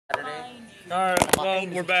Alright, well,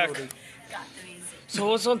 we're back. So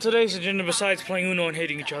what's on today's agenda besides playing Uno and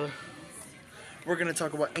hating each other? We're gonna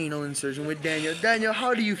talk about anal insertion with Daniel. Daniel,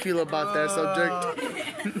 how do you feel about that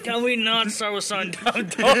subject? Can we not start with something dumb?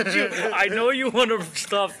 Don't you? I know you want to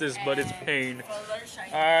stop this, but it's pain.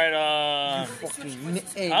 Alright,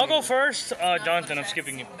 I'll go first. Jonathan, I'm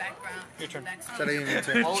skipping you. Your turn.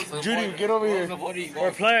 Judy, get over here.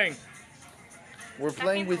 We're playing. We're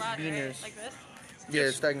playing with beaners. Like this? Yeah,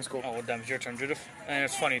 stacking skull. Oh, well, damn, it's your turn, Judith. And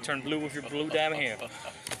it's funny, turn blue with your blue damn hair.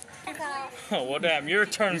 Oh, well, damn, your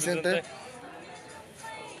turn. Vicente?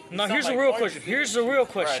 No, here's the real question. Here's the real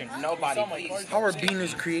question. Nobody, please. How are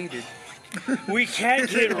beaners created? We can't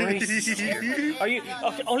get racist here. Are you?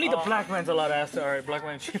 Okay, only the black man's allowed to ask that. Alright, black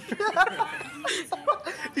man.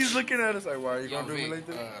 He's looking at us like, why are you gonna do me like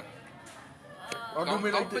this?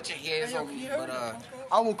 Don't put your hands on me, but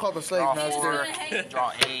I will call the slave draw master. 4,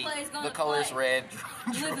 draw 8, the color is red.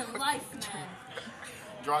 Living life, man.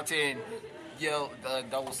 Draw 10, yell,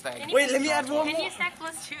 double stack. Wait, let me add one Can more. you stack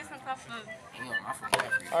 +2 since that's the...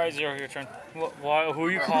 Alright, Zero, your turn. Why? Who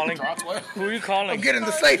are you calling? Draw 12. Who are you calling? I'm getting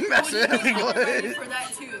the slave master. For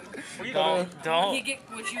that too. Don't.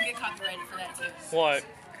 Would you get copyrighted for that too? What?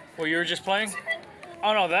 Well, you were just playing?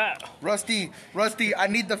 Oh no, that. Rusty, I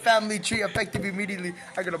need the family tree effective immediately.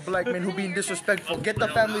 I got a black man who being disrespectful. Get the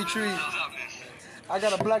family tree. I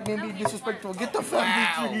got a black man being disrespectful. Get the family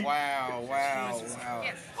tree. Wow. Yes.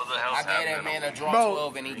 What the hell's I gave that man a draw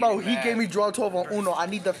 12 and He gave me draw 12 on Uno. I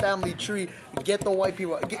need the family tree. Get the white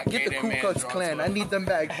people. Get the Ku Klux Klan. I need them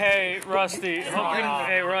back. Hey, Rusty.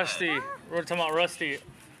 Hey, Rusty. We're talking about Rusty.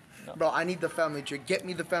 Bro, I need the family tree. Get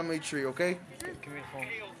me the family tree, okay? Give me the phone.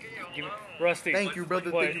 Give me, Rusty. Thank you,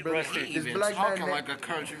 brother. Wait, Thank you, brother. Rusty. This Been black man. talking like a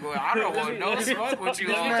country boy. I don't want no smoke with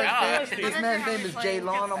you all time. This man's name is Jay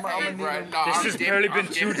Lon. I'm gonna need him. This has barely been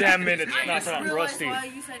 2 damn minutes. No, it's not. Rusty.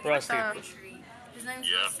 Rusty. His name's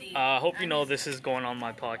Rusty. I hope you know this is going on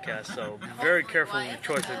my podcast, so be very careful with your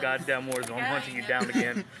choice of goddamn words or I'm hunting you down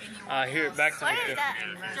again. Here, back to Victor.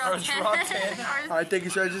 Alright, thank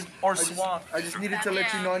you, sir. swamp. I just needed to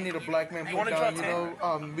let you know I need a black man put down. You know,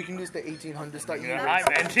 we can use the 1800s. Start Yeah, I'm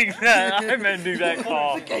ending that. I'm ending that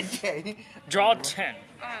call. Okay. Draw 10.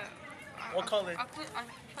 What color? I'll put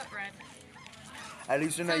red. At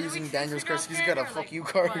least you're not using Daniel's card. He's got a fuck you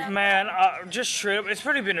card. Man, just straight up, it's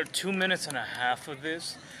already been 2 minutes and a half of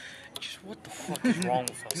this. Just what the fuck is wrong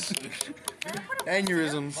with us?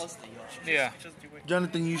 Aneurysms. Yeah.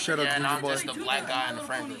 Jonathan, you shut up, And ginger I'm boy. just the black guy in the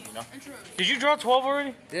friend group, you know? Did you draw 12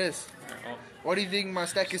 already? Yes. Why do you think my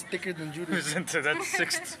stack is thicker than Judas? That's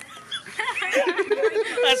 6.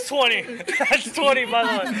 That's 20. That's 20, by the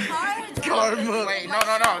way. Karma. Wait, no.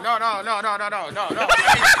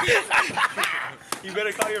 You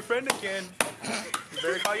better call your friend again. You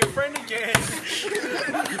better call your friend again.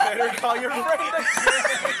 You better call your friend again.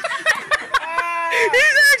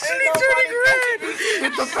 He's actually turning red.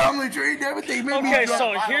 Get the family tree. Damn it, they made me Okay, draw.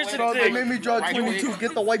 so here's the Bro, they thing. made me draw 22.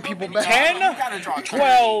 Get the white people back. 10,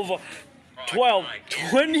 12,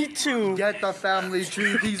 22, Get the family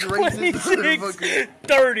tree. These racist 26, motherfuckers.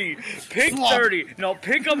 30. Pick Slop. 30. No,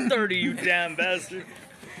 pick up 30, you damn bastard.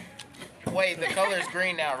 Wait, the color is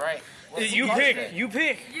green now, right? What's the You color pick. today? You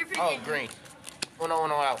pick. You're picking. Oh, green. Uno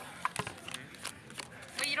out.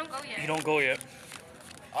 But you don't go yet. You don't go yet.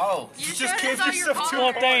 Oh. You just showed gave us all your yourself two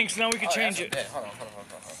Well, cards. thanks. Now we can change that's it. okay. Hold on.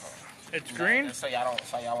 It's green? So y'all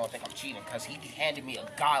won't think I'm cheating, because he handed me a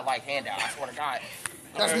godlike handout. I swear to God.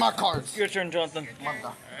 That's my cards. Your turn, Jonathan. You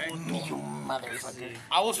motherfucker.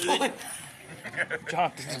 I was pulling.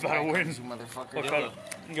 Jonathan's about to win. You motherfucker. What color?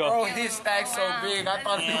 Bro, Go. his stack's so big. I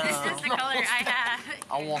thought it This was is the color I have.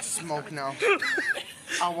 I want smoke now.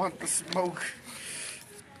 I want the smoke.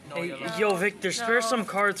 Hey, yo, Victor, spare some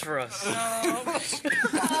cards for us.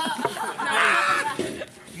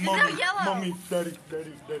 Mommy, yellow. Mommy, daddy,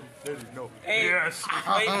 no. Hey, Yes.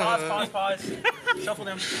 wait, pause. Shuffle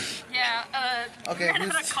them. Yeah, Okay, ran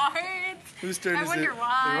out of cards. Whose turn I is it? wonder We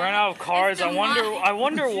why. ran out of cards. I wonder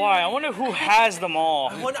why. I wonder who has them all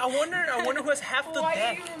I wonder who has half the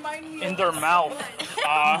deck. in their mouth.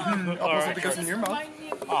 Opposite because in your mouth.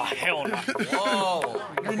 Oh, hell no. Whoa. Oh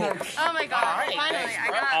my god, Alright, finally, thanks, I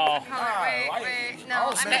bro. got Oh. the color. Wait, no, I I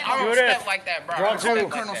meant don't Judith. step like that, bro. Draw I don't two. step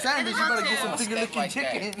like Colonel that. Sanders, you better get some I don't finger step licking like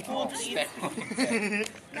that. chicken. I don't step like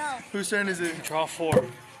that. Whose turn is it? Draw 4.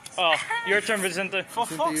 Oh, your turn, Vicente. For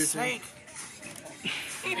Cynthia, fuck's your turn. sake.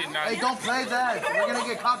 He did not. Hey, don't play that. We're gonna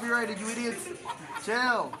get copyrighted, you idiots.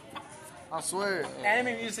 Chill. I swear.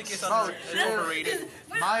 Anime music is Oh, overrated.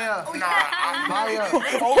 Maya. Nah, Maya.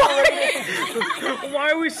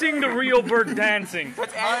 Why are we seeing the real bird dancing?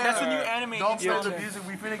 That's a new anime. Don't play the music.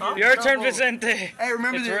 We finna get in Your turn, trouble. Vicente. Hey,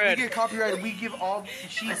 remember It's that red. we get copyrighted. We give all.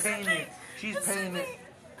 She's paying it. She's paying it.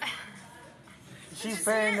 She's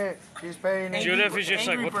paying it. She's paying it. Judith is just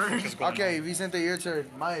like, what the fuck is going Okay, Vicente, your turn.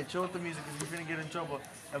 Maya, chill with the music because we're finna get in trouble.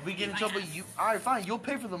 If we get in trouble, you. Alright, fine. You'll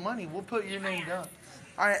pay for the money. We'll put your name down.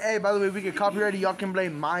 Alright, hey, by the way, we get copyrighted. Y'all can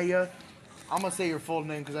blame Maya. I'm gonna say your full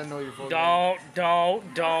name because I know your full name. Don't.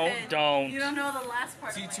 You don't know the last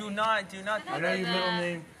part. Do not. I know your middle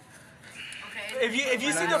name. Okay. If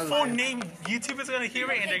you see the full name, YouTube is gonna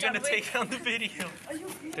hear it and they're gonna take down the video.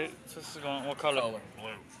 This is going, what color? Blue.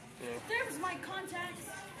 There's my contacts.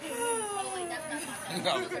 Oh, wait, that's not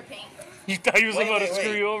contacts. Those are pink. You thought he was Wait, about to wait, screw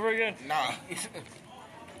wait. you over again? nah.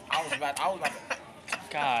 I was about.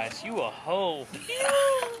 Gosh, you a hoe.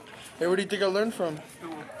 Hey, where do you think I learned from?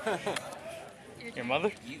 Your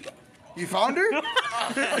mother? You found her? Oh,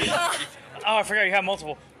 I forgot you have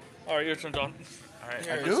multiple. Alright, your turn, John.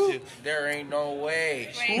 I do? There ain't no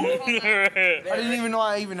way. Wait, hold on. I didn't even know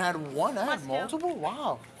I even had one. I had multiple?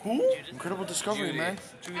 Wow. Who? Incredible discovery, man.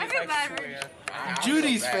 I feel bad for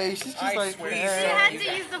Judy's face. She's just like, She had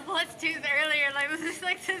to use the Bluetooth earlier. Like, this is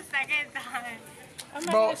like the second time. I'm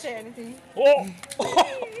not Bro. gonna say anything. Oh!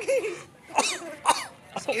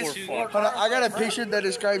 Hold on, I got a picture that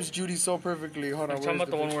describes Judy so perfectly. Hold on. I'm talking where's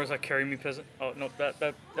about the one picture? where it's like, carry me, peasant. Oh, no,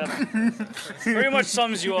 that pretty much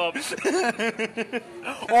sums you up. Alright,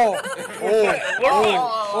 go,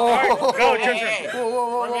 it's your turn. Whoa,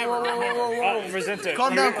 whoa, whoa, whoa, whoa, whoa, whoa. Vicente.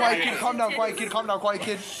 Calm down, quiet kid. Calm down, quiet kid. Calm down, quiet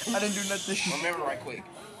kid. I didn't do nothing. Remember right quick.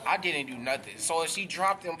 I didn't do nothing. So if she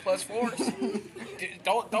dropped them plus fours,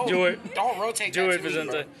 don't Do it. Don't rotate. Do that it, to me,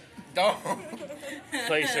 Vicente. bro. Don't.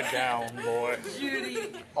 Place it down, boy.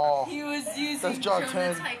 Oh, He was using that's John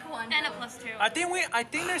 10. Taekwondo. And a +2. I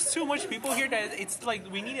think there's too much people here that it's like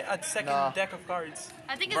we need a second Nah. deck of cards.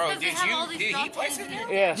 I think it's Bro, because they did have you- all these did he belts place in it? here.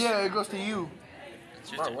 Yes. Yeah, it goes to you.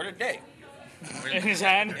 Bro, where the deck? In his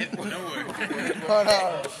hand. Hold on.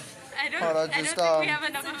 I don't, Hold on, I just, don't think we have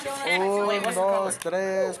enough of that. 1, 2, 3, 4, 5, 6,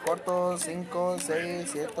 7,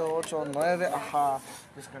 8, 9. Aha.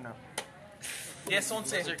 Just gonna. Yes, 11.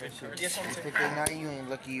 Yes, 11. Okay, now you ain't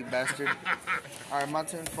lucky, you bastard. Alright, my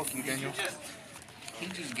turn. Fuck you, Daniel. He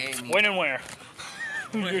just gave me. When and where?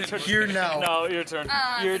 Your turn. Here now. No, your turn.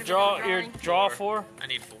 I'm Your gonna be your drawing. draw 4. I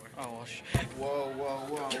need 4. Oh, well, Whoa,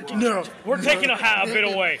 whoa, whoa. No, we're taking a bit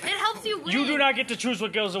away. It helps you win. You do not get to choose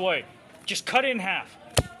what goes away. Just cut it in half.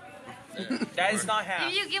 That is not half.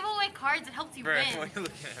 If you give away cards, it helps you Bro, win. what are you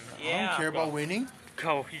looking at? I Yeah. don't care about winning.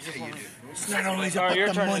 Go. You just want It's not always Alright, about your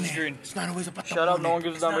the turn, money. Mr. Green. It's not always about the Shut up. money. No one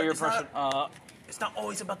gives a damn about your It's not- person. It's not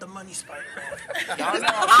always about the money, Spider.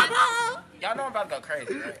 Y'all know about to go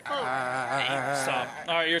crazy, right? Stop.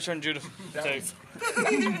 Alright, your turn, Judith. Say. Say, do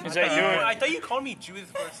I it. thought you called me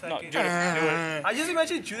Judith for a second. No, Judith, do it. I just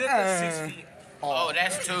imagined Judith at 6 feet. Oh,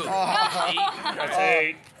 that's 2. That's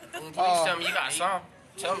 8. Please tell me you got some.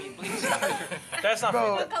 Tell me, please. That's not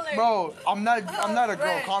Bro, fair. bro, I'm not a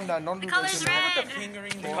girl. Calm down. Don't do that Color's shit. red.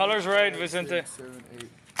 Fingering. Color's red, Vicente. 7, 8.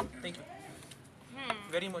 Thank you.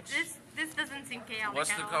 Very much. This doesn't seem chaotic. What's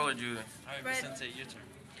the at all. color, Judith? Alright, Vicente, your turn.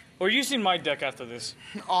 Or you seen my deck after this.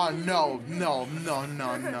 Oh, no. Dude, Wait,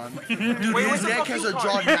 his what's the deck fuck has you a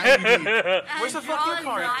card? draw 90. Where's the fuck you Draw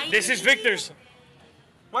card? 90. This is Victor's.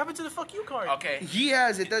 What happened to the fuck you card? Okay. He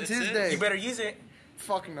has it. That's his it? You deck. better use it.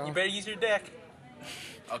 Fuck no. You better use your deck.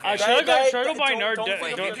 Okay. Should I go buy don't- nerd don't deck?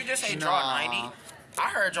 Wait, did you just say draw 90? I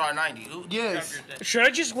heard draw 90. Who? Yes. Should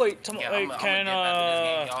I just wait? Yeah, Wait, I'm can dip after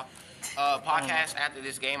this game, y'all. Podcast after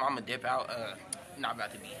this game, I'm gonna dip out. Not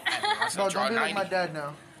about to be. I said No, draw don't be like 90. my dad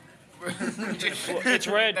now. It's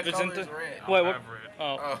red, The color Vicente. is red. Wait, what? I've read.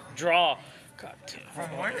 Oh, draw. God damn.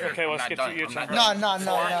 Okay, let's I'm get not to your done. turn. No. No, I'm not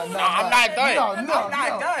done. No. I'm not done.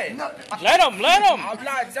 Let him. I'm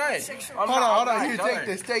not done. Hold on. Here,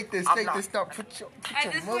 take this. I'm not. Now, put your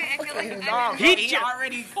At this point, I feel like motherfucking I'm He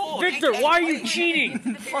already pulled. Victor, why are you cheating?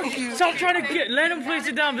 Fuck you. Stop trying to let him place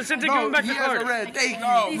it down. Vicente, give him No, back he the has a card. red. Thank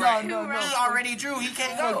No, you. bro. No. He already drew. He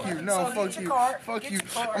can't go. Fuck you. No, So fuck get your you. card. Fuck Get you. your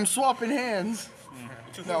card. I'm swapping hands.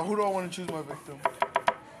 Now, who do I want to choose my victim?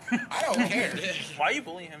 I don't care. Why are you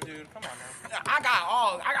bullying him, dude? Come on now. I got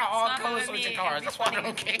all not colors gonna with your be cards. That's why I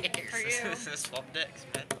don't for care. you. Swap decks,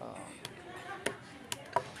 man.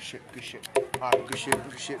 Good shit. Alright, good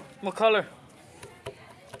shit. What color?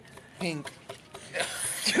 Pink.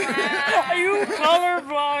 Are you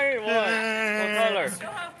colorblind? What color?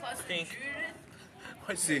 Pink.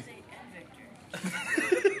 Let's see.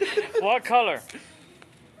 What color?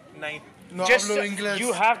 9. No Just hablo inglés.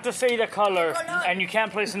 you have to say the color, and you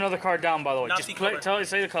can't place another card down. By the way, Nazi just color.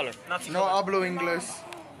 say the color. Nazi No color. hablo inglés.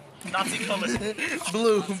 Nazi color.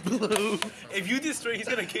 Blue. If you destroy, he's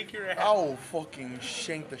gonna kick your ass. I'll fucking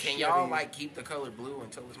shank the Can shit y'all out of you. like keep the color blue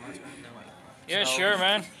until it's my turn? Like, Yeah, sure,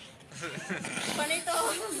 man.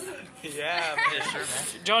 Yeah, man. Sure,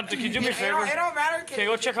 man. John, can you do me a favor? It don't matter. Can you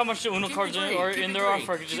go check how much the Uno Keep cards it green, are keep in it there are, green,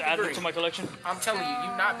 so I can just keep add it them to green. my collection? I'm telling you,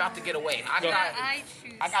 you're not about to get away.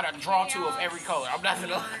 I got a draw two of every color. I'm not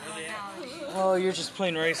gonna. Oh, you're just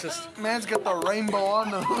plain racist. Man's got the rainbow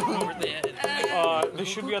on them. Where they at? They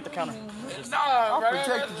should be at the counter. Nah, bro.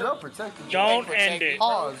 Protect the job, protect the job. Don't end it.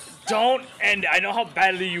 Pause. Don't end it. I know how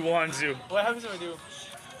badly you want to. What happens if I do?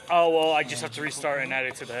 Oh, well, I just have to restart and add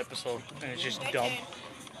it to the episode. And it's just dumb.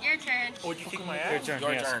 Your turn. Would you kick my Your ass? turn,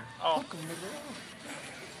 Your yes. turn. Oh.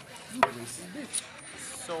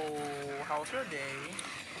 So, how's your day?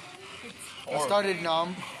 I started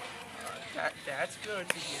numb. That's good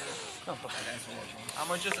to hear. I'm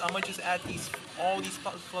gonna just add all these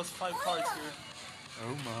plus 5 cards here.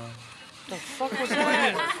 Oh my. The fuck was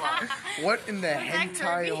that? What in the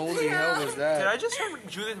hentai holy hell was Did I that? just hear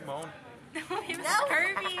Judith moan? It was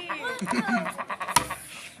Kirby.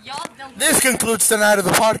 Y'all don't. This concludes tonight of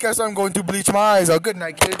the podcast. I'm going to bleach my eyes. Oh, good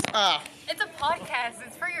night, kids. Ah. It's a podcast.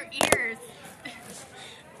 It's for your ears.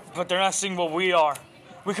 But they're not seeing what we are.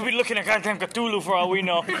 We could be looking at goddamn Cthulhu for all we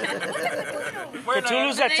know.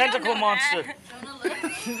 Cthulhu's that They don't tentacle know monster. that.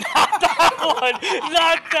 Not that one.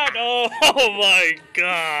 Not that. Oh my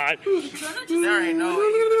god. There ain't no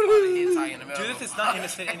hentai in the middle. Judith is not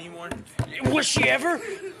innocent anymore. Was she ever?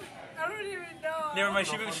 I don't even know. Never mind,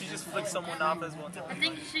 she just flicked someone off as one time. I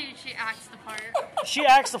think she acts the part. She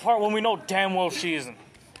acts the part when we know damn well she isn't.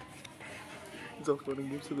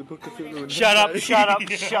 Shut up, shut up,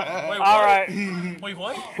 shut up. Wait, All right. Wait,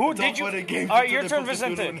 what? Who did you? All right, your turn,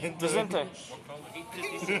 Vicente. Vicente.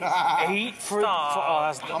 8 for oh,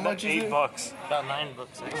 that's How much is it? $8. About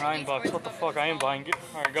 $9. $9. What the fuck? I ain't buying it.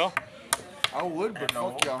 All right, go. I would, but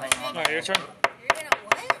fuck y'all. All right, your turn.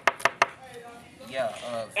 Yeah,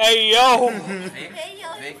 Hey yo.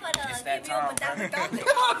 Vic, it's that time, bro.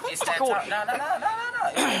 It's that time. No. It's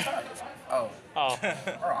that time. Oh, Oh. bro,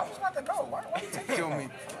 I was about to go. Why you take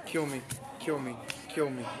Kill me.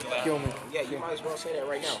 Yeah, you might as well say that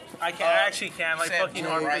right now. I actually can. My Said fucking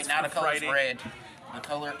blue, arm right is now the for color is Friday. red. The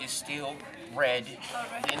color is still red.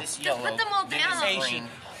 Then it's yellow. put them all then down. it's green.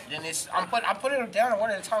 Then it's I'm putting them down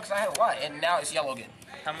one at a time because I had a lot, and now it's yellow again.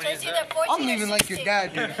 How many is that? I'm leaving like your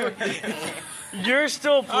dad, dude. You're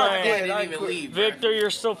still I playing. didn't even leave. bro. Victor, you're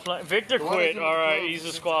still playing. Victor quit. All right, he's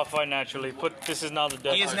disqualified naturally. This is now the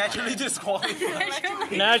death. He is naturally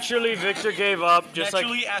disqualified. Naturally, Victor gave up. Just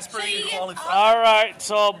Naturally aspirated qualified. All right,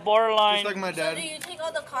 so borderline. Just like my dad. Do you take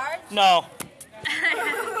all the cards? No.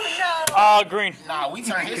 Green. Nah, we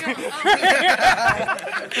turned his.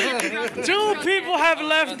 2 people have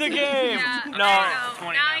left the game. Yeah, No. I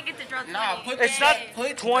know. Now I get to draw 20. Nah, put It's the not deck-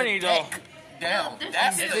 put 20 the though. deck down.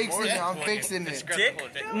 That's the Fixing it. I'm fixing it. Dick?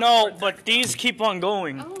 No, but these keep on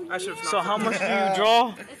going. I should have So how much do you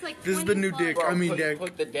draw? It's like This is the new 20 dick. Bro, I mean, deck.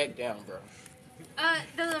 put the deck down, bro.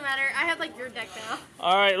 Doesn't matter. I have like your deck now.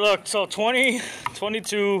 All right, look. So 20,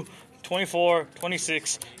 22, 24,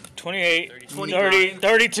 26, 28, 30,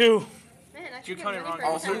 32. Man, I You should get counted ready wrong.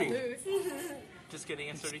 for Oh, this. 30. Just kidding,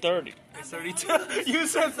 it's 32. 30. It's 32. You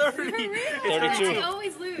said 30. 32. I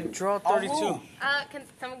always lose. Draw 32. Can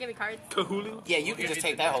someone give me cards? Cthulhu? Yeah, you can just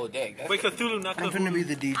take that whole deck. That's Wait, Cthulhu, not I'm finna be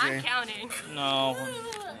Cthulhu. the I'm DJ. counting. No.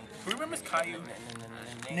 Who remembers Caillou?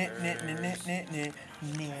 Nigga.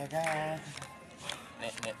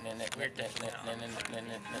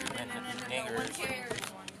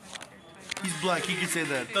 He's black. He can say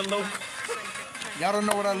that. The local. Y'all don't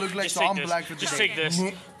know what I look like, Just so take I'm this. black for Just today. take this.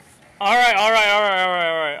 All right.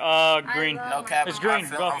 Green. No cap. It's green,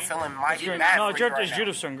 go. I'm feeling mighty Green. bad No, for it's you your, right it's now.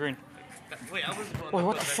 Judith's turn. Green. Wait, I was about Wait,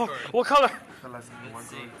 what the fuck? What color?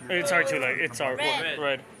 It's already too late. It's already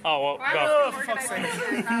red. Oh well, I'm go. gonna organize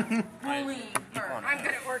this. Bullying her. I'm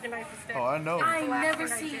gonna organize this deck. Oh, I know. I never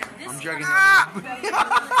see this. I'm dragging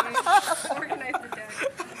Organize the deck.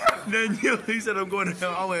 Then he said I'm going to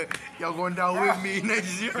hell. I went, y'all going down with me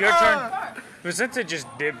next year. Your turn. Vicente just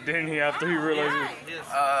dipped, didn't he? After he realized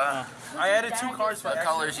I added 2 cards for The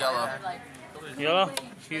color's yellow. it. Yellow.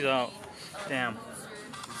 She's out. Damn.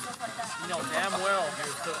 You know damn well.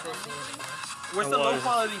 Where's the It low was.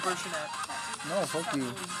 quality version at? No, fuck you.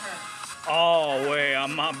 Oh wait, I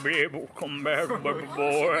might be able to come back, baby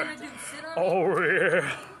boy. Oh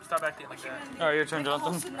yeah. Stop acting like that. All right, your turn, Oh,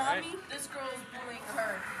 Jonathan. tsunami. This girl's bullying her.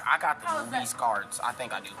 I got the least cards. I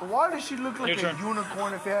think I do. Why does she look like Your a turn.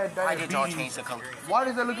 unicorn if it had I did y'all diabetes? change the color. Why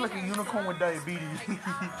does that look like a unicorn with diabetes?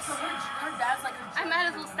 Her dad's like I might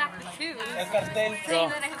as well stack the two. El cartel. Saying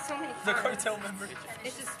that I have so many The cards. cartel member.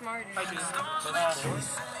 It's just smarter.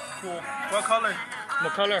 Cool. What color?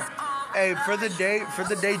 What color? Hey, for the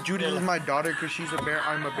day, Judith is my daughter because she's a bear.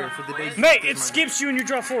 I'm a bear. For the day, Mate, Judith it is my- skips you and you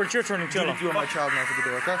draw forward. It's your turn, Cello. Judith, you are my child now for the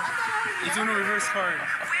day, okay? He's doing a reverse card.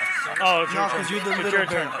 Oh, it's No, your turn. because you're the It's little your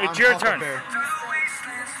bear. turn. It's I'm your Papa turn. Bear.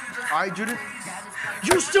 All right, Judith.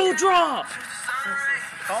 You still draw.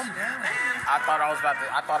 Calm down. I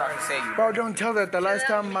thought I could say you. Bro, don't tell that. The last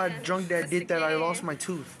time my drunk dad did that, I lost my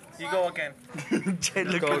tooth. You go again. Jay,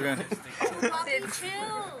 look Go at- again. Then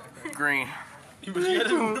chill. Green. But you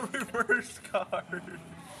had a reverse card.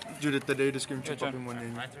 Judith, the day to scream chip up in one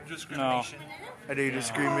name. Discrimination. I dare you to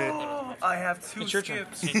scream it. I have 2 It's your turn.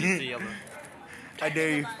 skips. I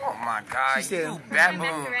dare you. Oh my God. She said- You Back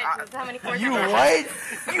baboon. to red. That's how many cards You I have.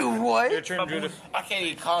 what? You what? Your turn, Judith. I can't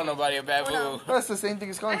even call nobody a baboon. That's the same thing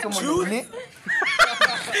as calling someone a nit.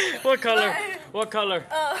 What color? What color?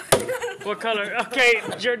 What color? Okay,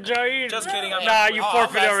 Jair. Just kidding. I'm Nah, not. you Oh,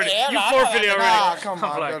 forfeited I'm already. about to say, You I forfeited know. Ah, already. come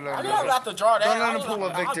on. Like- Don't let I him don't have to draw that. Don't let him I pull a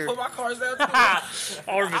was- Victor. I'll put my cards down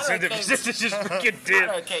too. Orvin said that this is just freaking dip.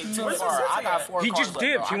 Okay, too far. I got 4 He cards just left,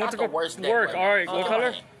 dipped. bro. He I wants to got go the worst deck work. right All right, now. what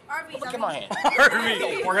color? Arby's. Look at my hand.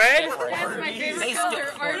 Arby. Red? That's my favorite They color.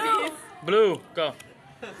 skip. Arby's. Blue. Go.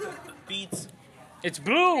 Beads. It's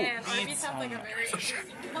blue. Man, Arby's sounds like a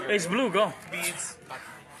very. It's blue. Go. Beads.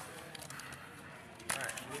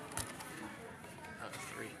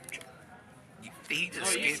 He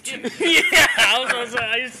just skipped you. Yeah, I was gonna say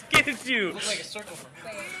I just skipped you. Looks like a circle for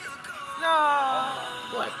me.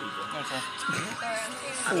 Black people.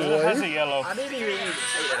 Judith has a yellow. I didn't even say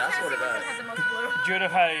that. I swear to God. Has the most blue.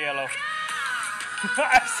 Judith had a yellow.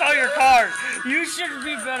 I saw your card. You should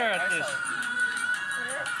be better at this.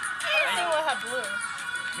 I will have blue.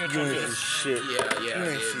 Your You turn, ain't Judith. see shit. Yeah,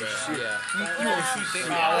 ain't see shit.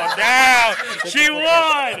 Oh, damn! She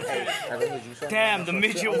won! Damn, the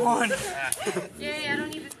midget won. Yeah, I don't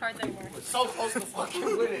need these cards anymore. So close to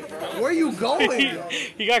fucking with it, bro. Where you going?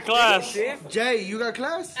 He got class. Jay, you got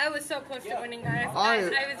class? I was so close to winning, guys.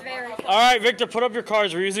 Alright. I was very close. All right, Victor, put up your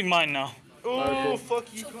cards. We're using mine now. Oh,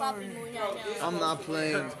 fuck you. I'm not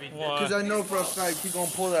playing. What? Because I know for a fact he's going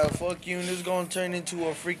to pull that fuck you and this is going to turn into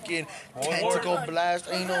a freaking tactical blast.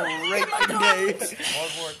 Ain't no rape today.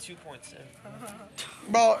 World War 2.7.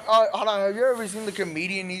 Bro, hold on. Have you ever seen the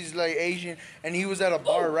comedian? He's like Asian and he was at a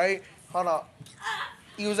bar, right? Hold on.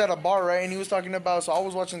 He was at a bar, right? And he was talking about, so I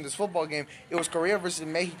was watching this football game. It was Korea versus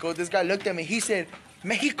Mexico. This guy looked at me. He said,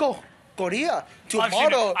 Mexico. Korea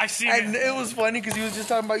tomorrow, I've seen and it. it was funny because he was just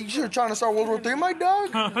talking about you're trying to start World War III, my dog.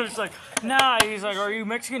 It's like, nah. He's like, are you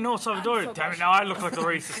Mexican? No, Salvadorian. Damn it, now I look like the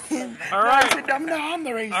racist. All I right. said, I'm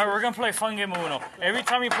the racist. All right, we're gonna play a fun game of Uno. Every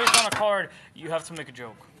time you place down a card, you have to make a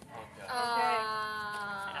joke.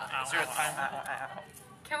 Is there a time?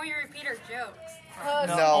 Can we repeat our jokes?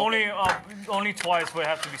 No. Only twice, but it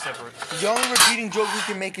has to be separate. The only repeating joke we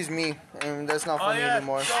can make is me, and that's not Oh, funny yeah.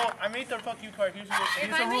 anymore. So, I made the fuck you card. Here's If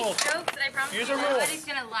the I make rules. jokes, I promise Here's you the rules. nobody's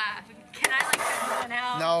gonna laugh. Can I like sit one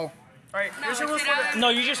out? No. Alright, No, here's the rules sit for out. the... No,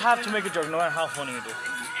 you just have to make a joke, no matter how funny it is.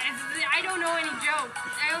 I don't know any jokes.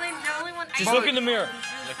 The only one. Just look in the mirror.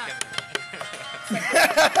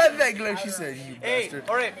 That glare, she said, you Hey, bastard.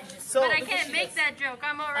 alright. So, But I can't make that joke.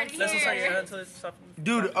 I'm already let's just here. until it's stop.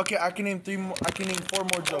 Dude, okay, I can name 4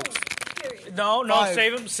 more jokes. No, Five.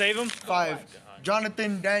 save him. 5.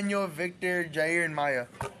 Jonathan, Daniel, Victor, Jair, and Maya.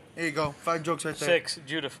 There you go. 5 jokes right there. 6,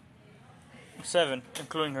 Judith. 7,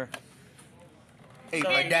 including her. 8,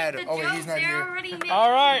 my dad. The Oh wait, he's jokes not they're here. already made.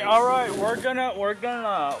 All right. We're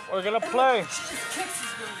gonna play.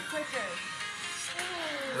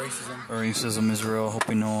 Racism is real. Hope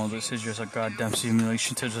you know all this is just a goddamn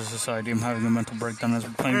simulation to the society. I'm having a mental breakdown as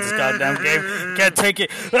we're playing this goddamn game. Can't take it.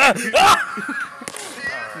 Alright,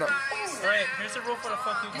 here's the rule for the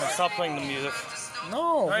fuck you card. Stop playing the music.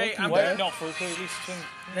 No, Alright, fuck I'm you, Wait, Dad. no, for at least two.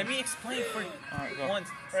 Let me explain for Alright, go. once.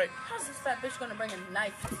 Alright, How's this fat bitch gonna bring a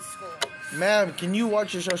knife to school? Ma'am, can you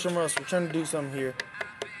watch your show somewhere else? We're trying to do something here.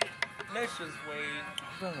 let's just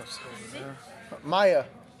wait. Maya,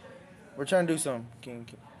 we're trying to do something. Can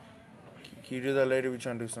you do that later? We're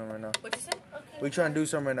trying to do something right now. What'd you say? Okay. We're trying to do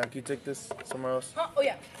something right now. Can you take this somewhere else? Huh? Oh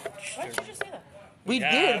yeah. Why did you just say that? We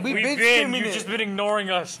Yeah, did. We've been You've screaming just it. been ignoring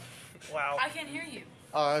us. Wow. I can't hear you.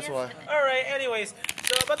 Oh, that's why. Alright, anyways.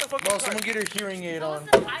 So, about the fucking Bro, card. someone get her hearing aid on.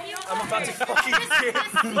 I'm about to fucking get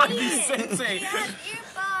fucking sensei.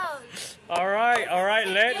 All right.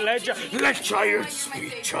 Let Jair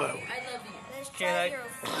speak, child. Can I?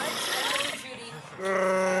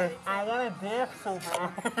 I want a beer so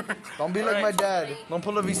bad. Don't be like my dad. Don't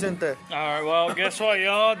pull a Vicente. Alright, well, guess what,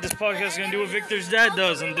 y'all? This podcast is gonna do what Victor's dad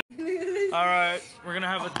does. Alright, we're gonna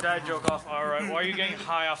have a dad joke off. Alright, why are you getting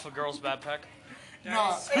high off a girl's backpack? No,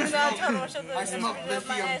 I smoke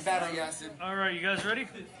lithium battery acid. Alright, you guys ready?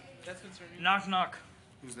 That's concerning. Knock, knock.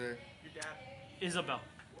 Who's there? Your dad. Isabel.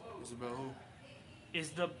 Isabel who?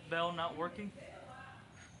 Is the bell not working?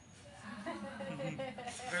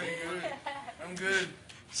 Very good. I'm good.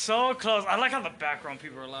 So close. I like how the background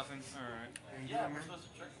people are laughing. Alright. Yeah, man.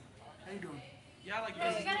 How you doing? Yeah, like We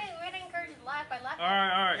gotta encourage laugh by laughing.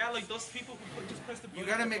 Alright, alright. yeah, like those people who just press the button. You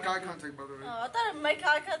gotta make eye contact, by the way. Oh, I thought it make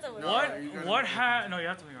eye contact with What has no? You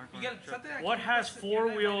have to make our You gotta something like What has four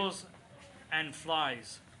wheels and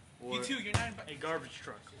flies? You too. You're not. A garbage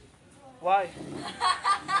truck. Why?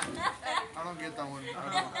 I don't get that one.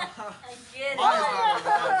 Get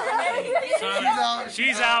it.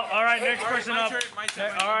 She's out. All right, next person up. My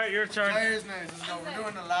turn. All right, your turn. Here's nice. Let's go. We're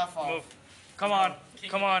doing the laugh off. Move. Come on.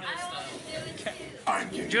 Come on.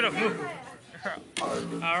 Judah, move.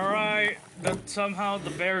 All right. Somehow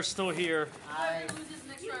the bear is still here.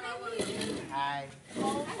 Hi.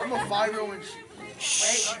 I'm a 5-year-old and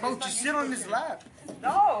shit. Bro, just sit on this lap.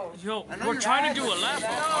 No. Yo, I know we're you're trying to right. do a laugh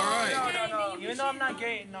off. All right. No. Even though I'm not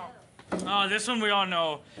gay, no. Oh, this one we all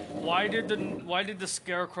know. Why did the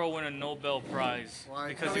Scarecrow win a Nobel Prize? Why?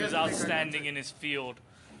 Because he was outstanding in his field.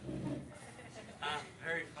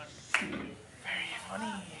 Very funny.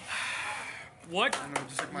 What? I know,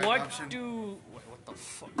 just like my What adoption. do? Wait, what the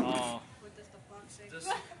fuck? Oh.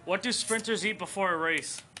 What do sprinters eat before a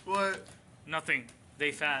race? What? Nothing.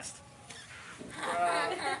 They fast. Okay,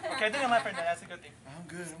 I think I'm laughing right now. That's a good thing. I'm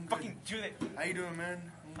good. I'm good. Fucking do it. How you doing, man?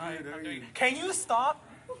 I'm good. How are you? Can you stop?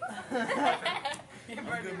 I'm good,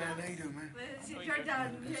 man. How you doing, man? You're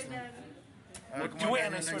done. Come do on, it man, and I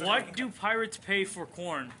man. swear to What do pirates pay for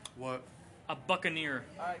corn? What? A buccaneer.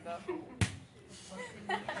 Alright, go.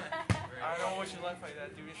 I don't know what you laugh like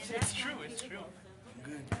that, dude. It's true. It's true.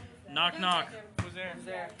 I'm good. Knock knock. Who's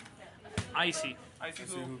there? Icy. I see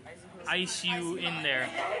who. Ice you in there.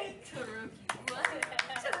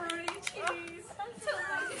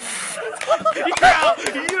 You're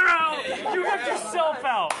out. You're out. You got yourself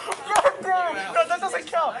out. No, that doesn't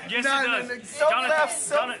count. Yes, Nah, it nah,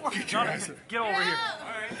 does. nah. Jonathan, get over here.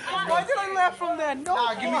 Why did I laugh from that? No.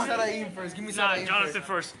 Nah, give me Saraim first. Give me Nah, Saraim Jonathan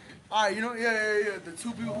first. first. Alright, you know, yeah. The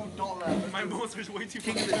two people who don't laugh. My monster's way too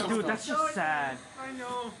King funny. of the Dude, that's just sad. I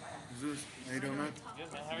know. Zeus, how you doing, man?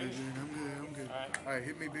 Good, man. How are you? Good. I'm good. Alright,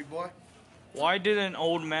 hit me, big boy. Why did an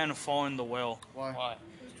old man fall in the well? Why? Why?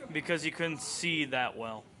 Because he couldn't see that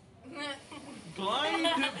well. Blind.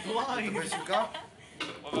 The best you got?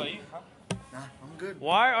 What about you? Huh? Nah, I'm good.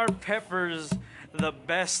 Why are peppers the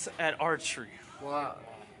best at archery? Wow.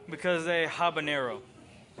 Because they habanero.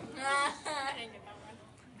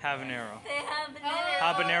 Habanero.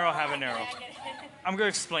 Habanero. I'm gonna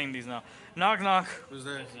explain these now. Knock knock. Who's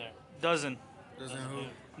there? Doesn't Who?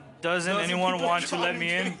 Doesn't anyone people want to let me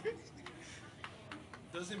in?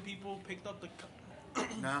 Doesn't people picked up the?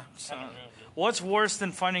 Nah. What's worse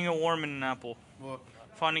than finding a worm in an apple? What?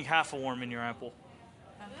 Finding half a worm in your apple.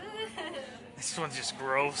 This one's just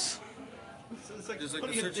gross. It's like Just like the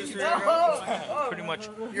putting a search thing history. down. Pretty much.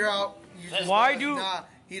 You're out. You just Why laughed. do- Nah,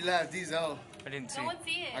 he laughed. He's out. I didn't see. No one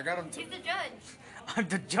see it. I got him too. He's the judge. I'm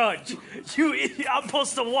the judge. You idiot. I'm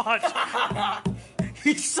supposed to watch.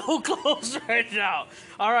 He's so close right now.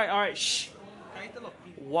 All right. Shh.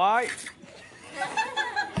 Why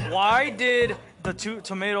did the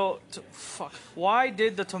Why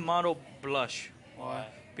did the tomato blush? Why?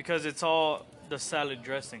 Because it's all the salad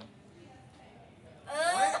dressing.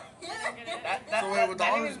 So wait, with the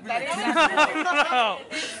olives be like,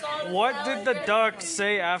 What did the duck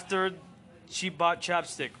say after she bought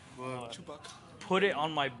chapstick? what? Put it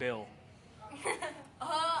on my bill.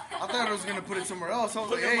 I thought I was gonna put it somewhere else. I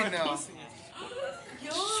was like, hey now.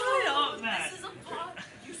 Shut up, man.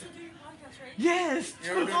 You still do your podcast, right? Yes.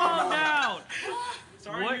 Yeah, we're Calm doing it. down.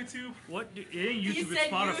 Sorry, What? YouTube. What? It ain't YouTube.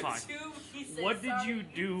 It's Spotify. What did you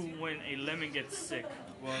do when a lemon gets sick?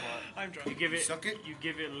 What? I'm You drunk. give it. Suck it? You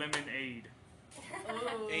give it lemonade.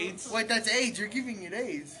 AIDS. Wait, that's AIDS. You're giving it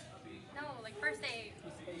AIDS. No, like first aid.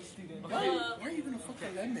 Why are you gonna fuck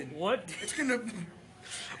a lemon? What? It's gonna.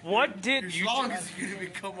 What did Your you? schlong is gonna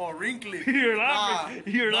become all wrinkly. You're laughing.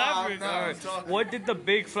 Nah, You're nah, laughing. nah, All I'm right. talking. What did the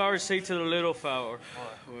big flower say to the little flower?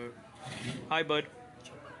 What? Hi, bud.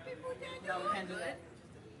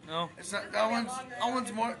 No. It's not that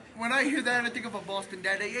one's more. When I hear that, I think of a Boston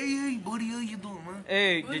dad. Hey, buddy, how you doing, man?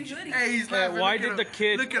 Hey, did you? Hey, he's laughing. why Look did at the him.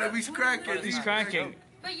 kid? Look at him. He's cracking. He's cracking.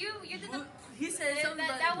 But you did the He said something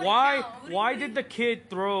like, Why did the kid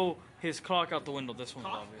throw his clock out the window? This one's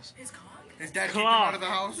obvious. His dad kicked him Clock. out of the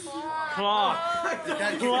house. Clock. His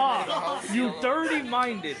dad kicked him out of the Clock. house. You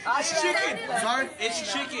dirty-minded. It's chicken. Sorry?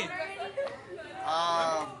 It's chicken.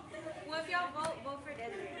 Well, if y'all vote for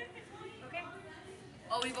Desiree. Okay?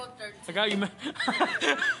 oh, we vote third. I got you, man.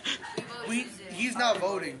 He's not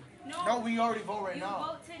voting. No, we already vote right You now.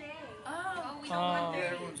 vote today. Oh, we Oh.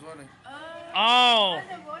 Yeah, everyone's voting. Oh.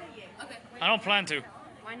 haven't voted yet. Okay. I don't plan to.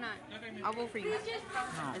 Why not? I'll vote for you. Is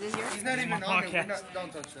this yours? He's not even on it. podcast.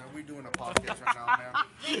 Don't touch that. We're doing a podcast right now, man.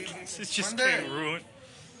 It's just Monday. getting ruined.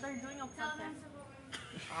 They're doing a podcast.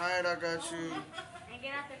 Alright, I got you. And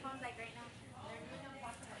get out their phones like right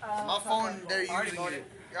now. My phone, they're using it.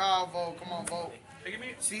 Yeah, vote. Come on, vote. Hey, give me.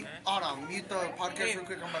 See? Hold on. Mute the podcast real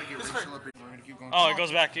quick. I'm about to get Rachel up here. We're gonna keep going. Oh, it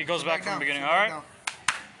goes back. It goes back from the beginning. All right. Now.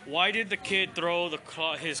 Why did the kid throw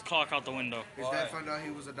his clock out the window? His dad found out he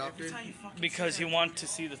was adopted. Because he wanted to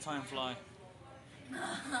see the time fly.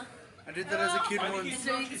 I did that as a kid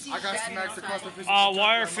once. I got smacked across the face.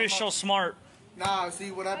 Why are fish so smart? Nah,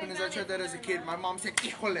 see what happened is I tried that as a kid. My mom said,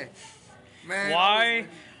 "Híjole." Man, Why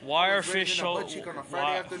I are was raised fish in a so butt cheek on a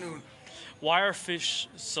Friday afternoon. why are fish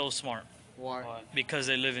so smart? Why? Because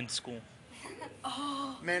they live in school.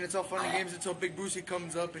 Man, it's all fun and games until Big Brucey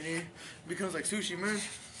comes up and he becomes like sushi, man.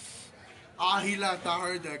 He laughed. I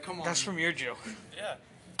heard that. Come on. That's from your joke. Yeah.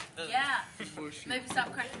 Yeah. bullshit. Maybe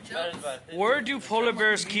stop cracking That is jokes. bad. Where do polar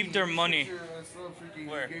bears keep their money?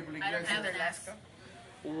 Where? I don't have an ass.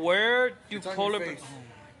 Where do It's on polar your face.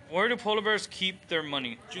 Where do polar bears keep their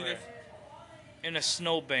money? Where? In a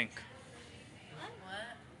snowbank. What?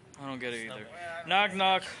 I don't get it either. Knock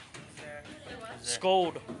knock.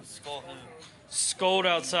 Scold. Skull who? Scold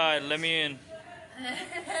outside. Let me in.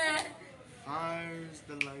 Eyes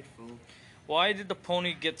delightful. Why did the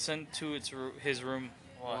pony get sent to his room?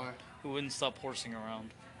 Why? He wouldn't stop horsing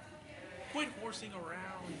around. Quit horsing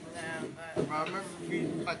around. Bro, I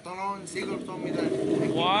remember Patono and Seagull told me that.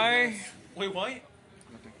 Why? Wait, what?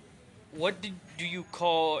 What do you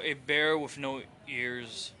call a bear with no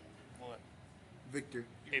ears? What? Victor.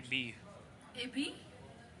 A bee. A B?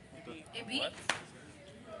 A B? What?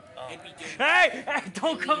 Hey! Hey!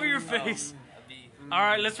 Don't cover your face. A bee. All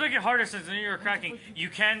right, let's make it harder since you're cracking. You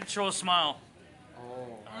can't show a smile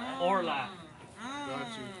Oh, or laugh. got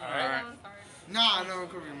you. All right. Nah, no,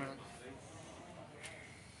 cover your mouth.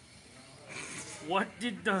 What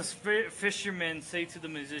did the fisherman say to the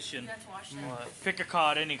musician? Let's watch that. Pick a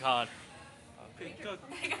cod, any cod.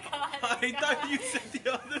 I thought you said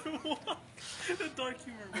the other one. The dark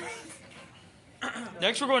humor.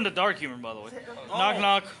 Next, we're going to dark humor, by the way. Knock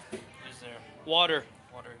knock. Who's there? Water.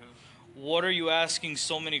 Water who? What are you asking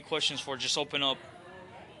so many questions for? Just open up. Ooh.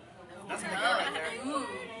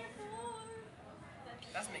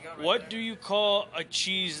 That's Miguel right What do you call a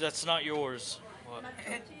cheese that's not yours? What?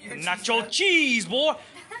 Nacho cheese, boy.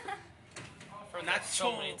 Not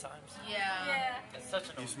so many times. Yeah. It's such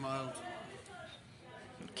an He smiled.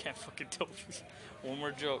 Can't fucking tell. One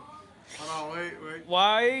more joke. Hold on, wait.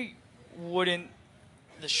 Why wouldn't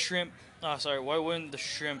the shrimp? Why wouldn't the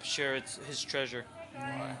shrimp share his treasure?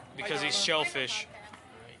 Because he's shellfish.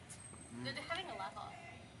 They're having a laugh off.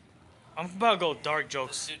 I'm about to go dark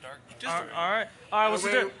jokes. Too dark. All right. What's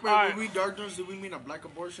wait, the? wait, All right. when we dark jokes, do we mean a black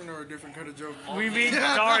abortion or a different kind of joke? We mean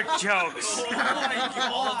dark jokes.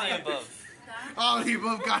 All of the above. Oh, the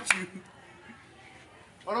above got you.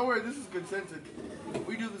 Oh, don't worry, this is consented.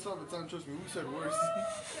 We do this all the time, trust me. We said worse.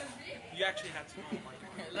 You actually had to. Oh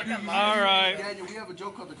my God. Look at All right. Daniel, we have a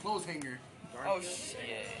joke called the clothes hanger. Oh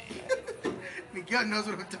shit. Miguel knows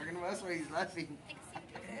what I'm talking about. That's why he's laughing.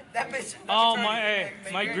 That bitch. Oh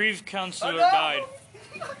my grief counselor died.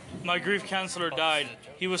 My grief counselor died.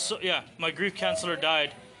 He was so my grief counselor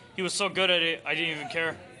died. He was so good at it, I didn't even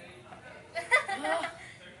care.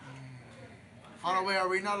 Hold on, wait, are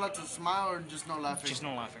we not allowed to smile or just no laughing? Just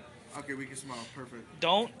no laughing. Okay, we can smile. Perfect.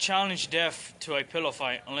 Don't challenge death to a pillow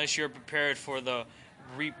fight unless you're prepared for the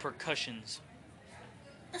repercussions.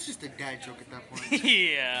 That's just a dad joke at that point.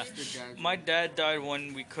 Yeah. Just a dad joke. My dad died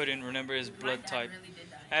when we couldn't remember his blood type. Really did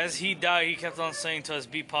die. As he died, he kept on saying to us,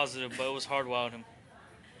 be positive, but it was hard without him.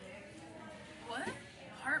 What?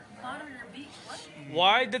 Heart monitor beat. What?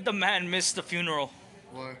 Why did the man miss the funeral?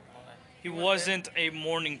 What? He wasn't a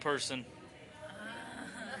mourning person.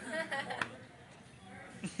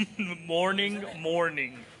 Morning. Damn,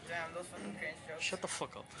 those fucking cringe jokes. Shut the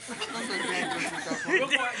fuck up. That's a dad joke at that point. You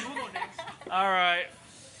go next. Alright.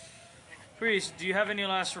 Priest, do you have any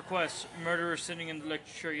last requests? Murderer sitting in the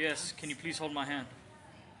lecture chair, yes. Can you please hold my hand?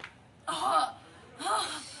 I'm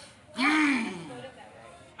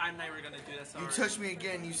and I were gonna do that. You Sorry. touch me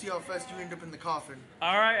again, you see how fast you end up in the coffin.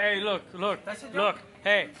 All right, hey, look.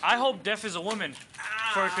 Hey, I hope Death is a woman,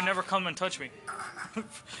 for it could never come and touch me.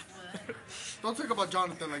 Don't talk about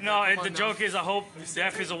Jonathan like No, that. Come the on joke is I hope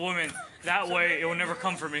Death is a woman. That way, it will never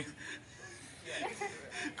come for me. now.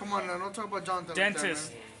 Come on now, don't talk about Jonathan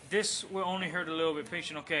Dentist, like this will only hurt a little bit.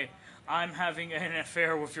 Patient, okay. I'm having an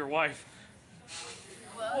affair with your wife.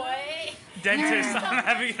 What? Dentist, I'm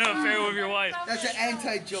having an affair with your wife. that, man. That's an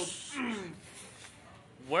anti-joke.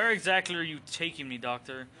 Where exactly are you taking me,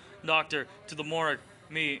 doctor? Doctor, to the morgue.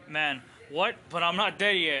 Me, man. What? But I'm not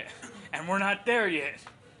dead yet. And we're not there yet.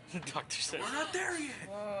 The doctor says. We're not there yet.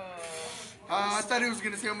 I thought he was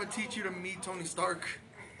gonna say I'm gonna teach you to meet Tony Stark.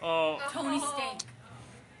 Oh, Tony Stank.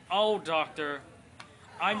 oh, doctor.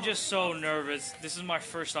 I'm just so nervous. This is my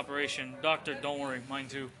first operation. Doctor, don't worry. Mine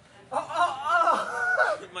too.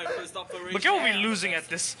 My first operation. Miguel will be losing at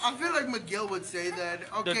this. I feel like Miguel would say that.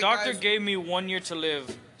 Okay, The doctor guys, gave me 1 year to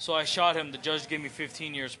live, so I shot him. The judge gave me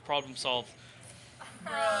 15 years. Problem solved.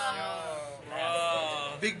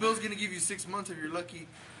 Big Bill's gonna give you 6 months if you're lucky.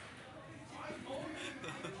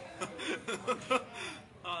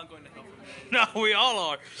 I'm going to help him. No, we all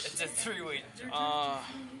are. It's a 3-way. Pretty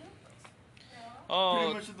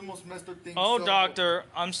Oh, much the most messed up thing. oh, so- doctor,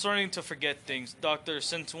 I'm starting to forget things. Doctor,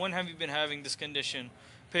 since when have you been having this condition?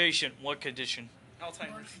 Patient, what condition?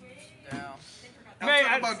 Alzheimer's. Down. Don't Man,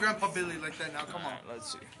 talk I- about Grandpa Billy like that now. Come on. Alright,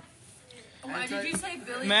 let's see. Why did you say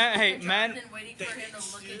Billy? Man, hey, Jonathan man. Waiting for him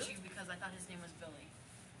to look at you because I thought his name was Billy.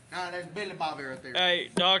 Nah, that's Billy Bobby right there. Hey,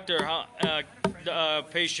 doctor,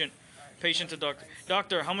 patient to doctor.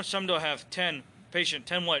 Doctor, how much time do I have? 10. Patient,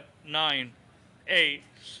 10 what? 9, 8,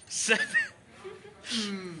 7.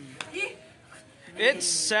 It's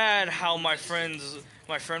sad how my friend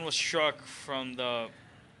was struck from the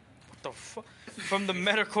from the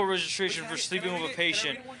medical registration for sleeping with a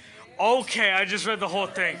patient. Okay, I just read the whole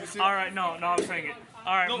thing. All right, no, I'm saying it.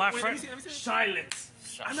 All right, No, my wait, friend. let me see. Silence.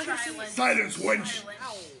 Silence, wench.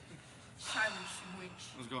 Silence, witch.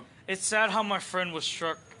 Let's go. It's sad how my friend was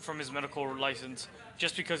struck from his medical license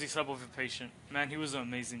just because he slept with a patient. Man, he was an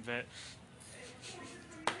amazing vet.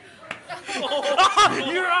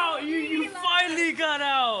 You're out. You finally got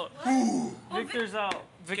out. Victor's out.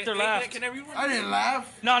 Victor laughed. Can everyone? I didn't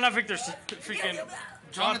laugh. No, not Victor. Freaking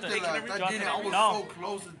Jonathan Jonathan. laughed. I did it. I was No. so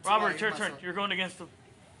close. until I Robert, hit it's your turn. myself. You're going against the.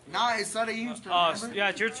 Nah, it's not a Houston. remember? Yeah,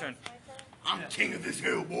 it's your turn. I'm king of this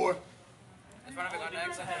hill, boy. If I got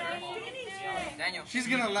next, I had Daniel. She's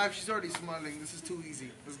gonna laugh. She's already smiling. This is too easy.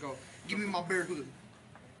 Let's go. Give me my bear hood.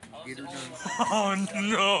 Get her done. Oh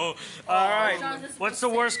no! All right. What's the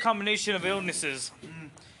worst combination of illnesses?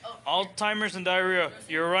 Alzheimer's and diarrhea.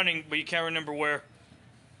 You're running, but you can't remember where.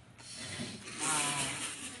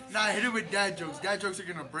 Nah, hit it with dad jokes. Dad jokes are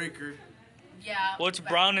gonna break her. Yeah. What's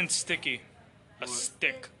brown and sticky? A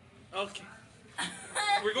stick. Okay.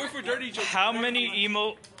 We're going for dirty jokes. How many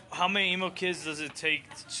emo kids does it take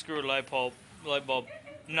to screw a light bulb?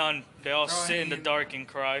 None. They all sit in the dark and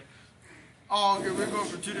cry. Oh, okay, we're going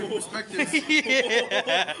for two different perspectives.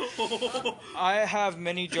 I have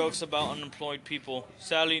many jokes about unemployed people.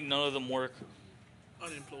 Sadly, none of them work.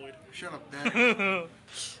 Unemployed. Shut up, Dad.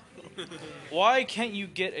 Why can't you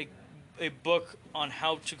get a book on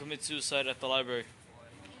how to commit suicide at the library?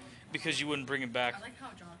 Because you wouldn't bring it back. I like how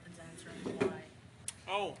Jonathan's answering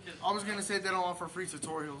why. Oh. I was gonna say they don't offer free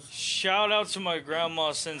tutorials. Shout out to my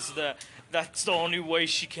grandma since that's the only way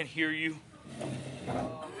she can hear you.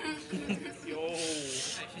 Yo.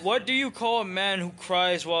 What do you call a man who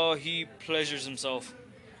cries while he pleasures himself?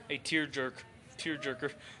 A tearjerker.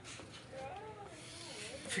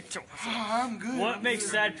 Victor, I'm good. what I'm makes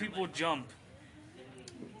good. sad people jump?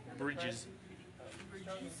 Bridges.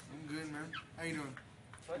 I'm good, man. How you doing?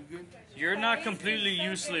 You good? You're not completely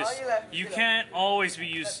useless. You can't always be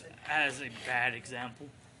used as a bad example.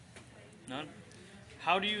 None?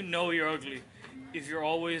 How do you know you're ugly if you're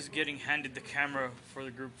always getting handed the camera for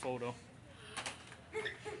the group photo?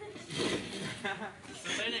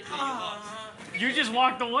 You just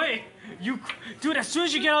walked away. Dude, as soon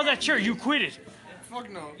as you get out of that chair, you quit it. Fuck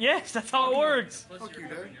no. Yes, that's how it works. Fuck you,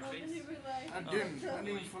 Dad. I didn't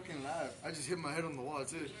even fucking laugh. I just hit my head on the wall.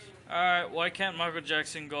 That's it. Alright, why can't Michael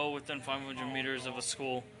Jackson go within 500 meters of a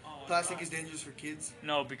school? Plastic is dangerous for kids.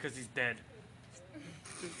 No, because he's dead.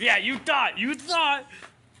 Yeah, you thought.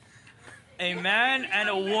 A man and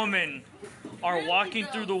a woman are walking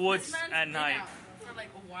through the woods at night. For like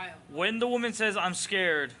a while. When the woman says, I'm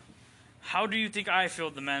scared, how do you think I feel?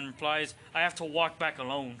 The man replies, I have to walk back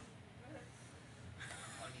alone.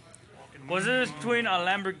 What's the difference between a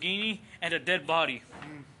Lamborghini and a dead body?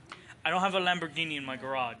 I don't have a Lamborghini in my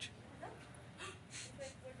garage.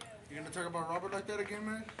 You gonna talk about Robert like that again,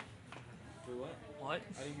 man? What?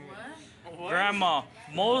 Grandma,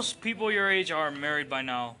 most people your age are married by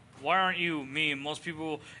now. Why aren't you? Me, most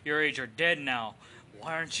people your age are dead now.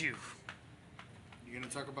 Why aren't you? You gonna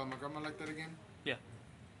talk about my grandma like that again? Yeah.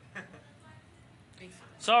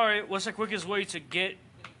 Sorry, what's the quickest way to get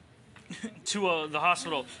to the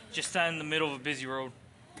hospital? Just stand in the middle of a busy road.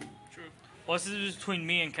 True. What's the difference between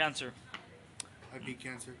me and cancer? I beat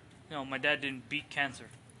cancer. No, my dad didn't beat cancer.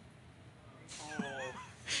 Oh.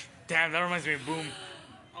 Damn, that reminds me of Boom.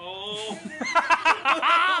 Oh.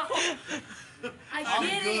 I I'm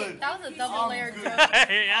get good. it. That was a double layered joke.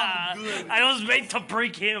 Yeah, good. I was made to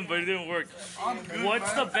break him, but it didn't work. I'm good,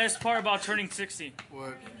 What's man. the best part about turning 60?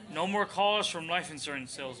 What? No more calls from life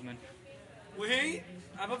insurance salesmen. Wait.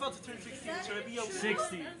 I'm about to turn 16. Should I be okay?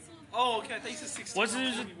 60. Oh, okay. I thought you said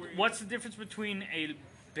 16. What's the difference between a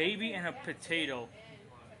baby and a potato?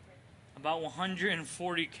 About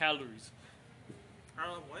 140 calories.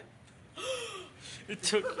 What? It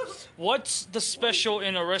took. What's the special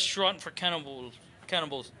in a restaurant for cannibals?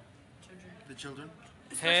 The children?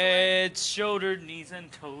 Head, shoulder, knees,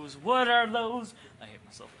 and toes. What are those? I hate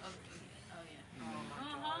myself.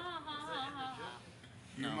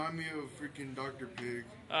 You remind me of freaking Dr. Pig.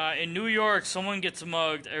 In New York, someone gets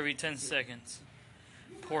mugged every 10 seconds.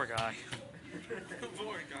 Poor guy.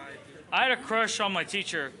 Poor guy. I had a crush on my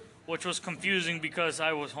teacher, which was confusing because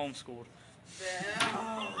I was homeschooled.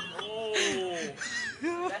 Oh.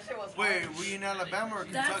 Wait, were you in Alabama or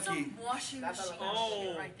That's Kentucky? some washing machine Oh.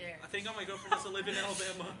 shit right there. I think my girlfriend has to live in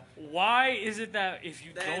Alabama. Why is it that if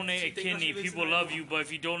you That donate she a thinks kidney, she lives people in love Alabama. you, but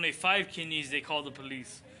if you donate 5 kidneys, they call the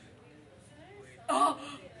police?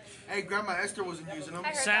 Hey, Grandma Esther wasn't using them. I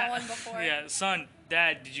heard that one before. Yeah, son,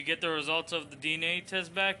 Dad, did you get the results of the DNA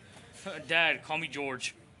test back? Dad, call me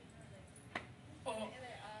George.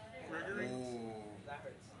 Gregory?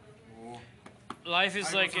 Oh. Life is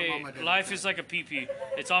I like don't know about my dad. life is like a pee-pee.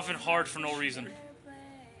 It's often hard for no reason.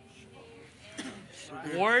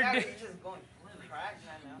 Where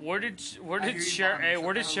did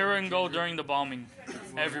Sharon go during the bombing?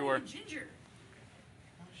 Everywhere. Ginger.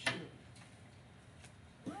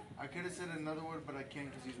 I could have said another word, but I can't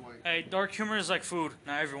because he's white. Hey, dark humor is like food.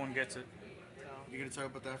 Not everyone gets it. You gonna talk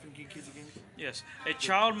about the African kids again? Yes. A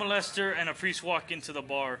child molester and a priest walk into the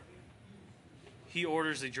bar. He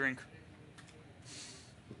orders a drink.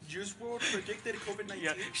 Juice WRLD predicted COVID-19.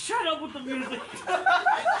 Yeah. Shut up with the music. I'm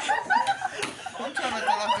trying not to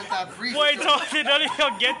laugh at that freeze. Wait, did none of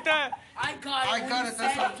y'all get that? I got it. I when got you it.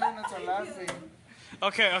 That's said why I'm trying not to laughing.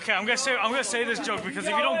 Okay. I'm gonna say this joke because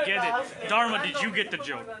if you don't get it, Dharma, did you get the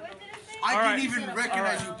joke? I All right. didn't even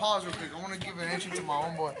recognize you. Pause real quick. I want to give an entry to my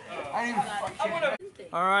homeboy. I didn't even fucking.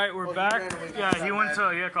 All right, we're back. Yeah, he went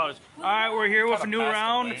to college. All right, we're here with a new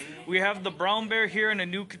round. We have the brown bear here and a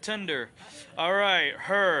new contender. All right,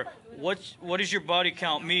 her. What is your body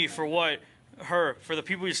count? Me for what? Her for the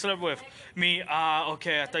people you slept with. Me.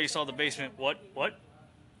 Okay. I thought you saw the basement. What? I'm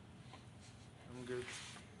good.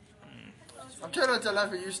 I'm trying not to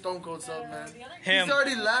laugh at your stone cold self, man. Him. He's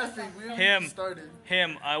already laughing. We haven't Him. even started.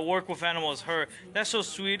 Him. I work with animals. Her. That's so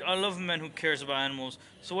sweet. I love a man who cares about animals.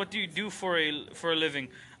 So what do you do for a living?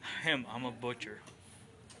 Him. I'm a butcher.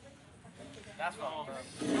 That's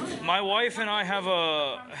what My wife and I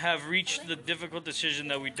have reached the difficult decision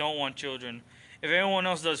that we don't want children. If anyone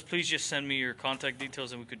else does, please just send me your contact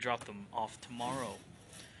details and we could drop them off tomorrow.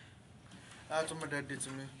 That's what my dad did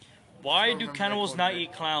to me. Why Don't do remember cannibals that not quote,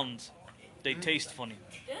 eat clowns? They taste funny.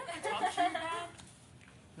 Didn't I talk to your dad?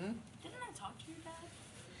 Didn't I talk to your dad?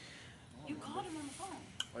 You called him on the phone.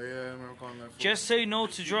 Oh yeah, I remember calling that. Just say no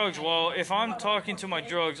to drugs. Well, if I'm talking to my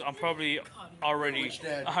drugs, I'm probably already. Which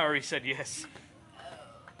dad? I already said yes.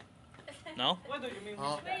 No? What do you mean?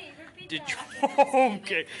 Huh? Wait, repeat Did that. you?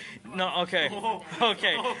 Okay. No. Okay.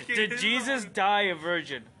 Okay. Did Jesus die a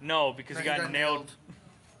virgin? No, because he got nailed.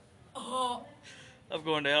 Oh, I'm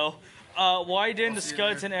going to hell. Why didn't the see you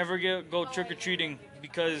there. skeleton ever go trick or treating?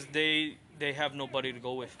 Because they have nobody to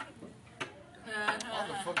go with. How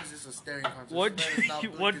the fuck is this a staring contest? What This do man is not you,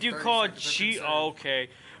 blink what in do you 30 call seconds. That's cheap? insane. Oh, okay.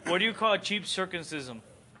 What do you call cheap circumcision?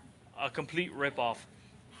 A complete ripoff.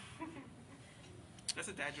 That's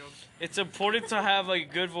a dad joke. It's important to have a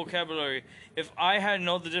good vocabulary. If I had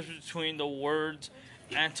known the difference between the words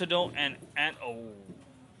antidote and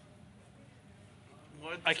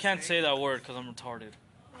What I does it can't say that word because I'm retarded.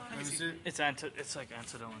 Let me see. It's like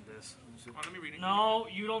antidote and this. Oh, let me read it. No,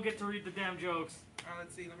 you don't get to read the damn jokes.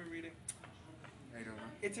 Let's see. Let me read it. I don't know.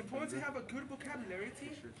 It's important to have a good vocabulary.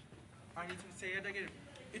 I need to say it again.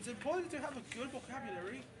 It's important to have a good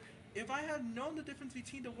vocabulary. If I had known the difference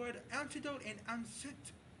between the word antidote and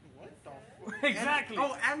ansit, Exactly.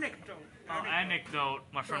 Oh, anecdote. Anecdote.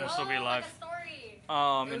 My friend will still be Oh, alive. like a story.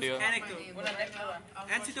 India. Anecdote.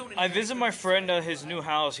 Antidote. I visited my friend at his new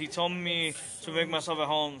house. He told me to make myself at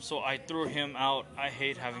home, so I threw him out. I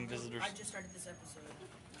hate having visitors. I just started this episode.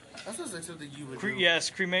 That sounds like something you would do. Yes,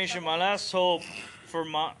 cremation. My last hope for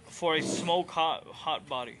a smoke hot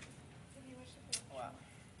body.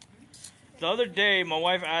 The other day, my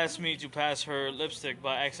wife asked me to pass her lipstick, but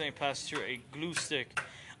I accidentally passed her a glue stick.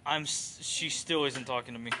 She still isn't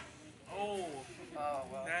talking to me. Oh, well.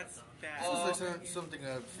 that's bad. Sounds like something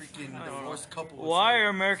a freaking divorced couple would Why say. are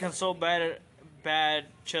Americans so bad at bad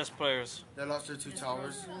chess players? They lost their 2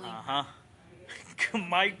 towers. Uh huh.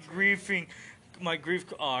 my grief. Oh, I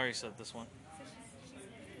already said this one.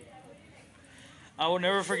 I will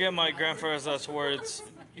never forget my grandfather's last words.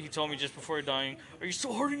 He told me just before dying, "Are you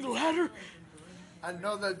still holding the ladder?" I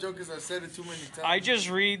know that joke because I said it too many times. I just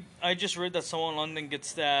read that someone in London gets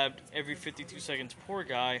stabbed every 52 seconds. Poor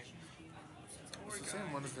guy. It's the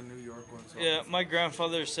same one as the New York one. So. Yeah, my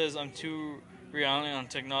grandfather says I'm too reliant on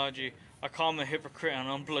technology. I call him a hypocrite and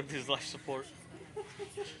unplugged his life support.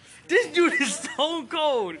 This dude is stone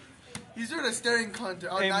cold. He's doing a staring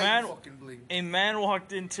contest. Oh, Hey, now man. you fucking blink. A man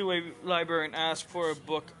walked into a library and asked for a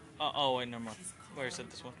book. Oh, wait, never mind. I already said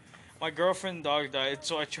this one. My girlfriend's dog died,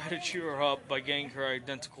 so I tried to cheer her up by getting her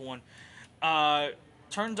identical one.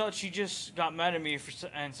 Turns out she just got mad at me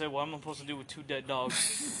and said, "What am I supposed to do with 2 dead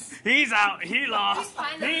dogs?" He's out. He lost.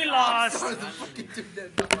 He lost.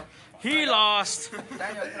 He lost.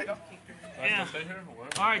 Daniel, can I go? Yeah.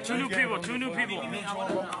 All right, 2 new people. 2 new people. You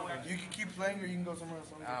can keep playing or you can go somewhere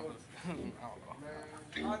else.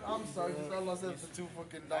 I'm sorry, just I lost it for 2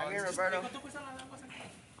 fucking dogs. I'm here, Roberto.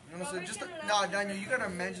 You know, so just nah, Daniel, you gotta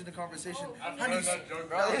manage the conversation. Honey,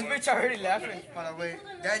 Bro, this bitch already laughing. hold on, wait,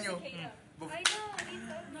 Daniel,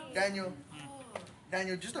 Daniel,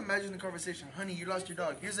 Daniel, just imagine the conversation. Honey, you lost your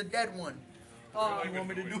dog. Here's a dead one. Oh, you want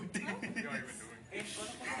me to do this?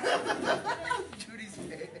 Judy's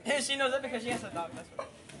face. She knows that because she has a dog. That's what.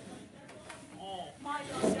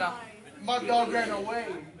 My dog ran away.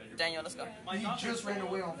 Daniel, let's go. He just ran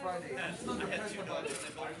away on Friday. I'm still depressed about it.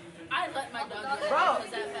 I let my dog go.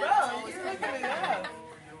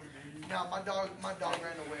 Nah, my dog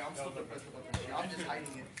ran away. I'm still depressed about that shit. I'm just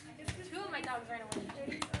hiding it. 2 of my dogs ran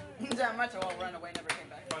away. Damn, Macho won't run away, never came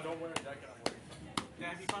back. Yeah,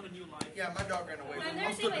 he found a new life. Yeah, my dog ran away. I've I'm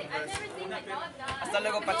never still seen depressed. my dog die. Hasta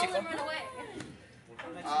luego, All of them Pachico. run away.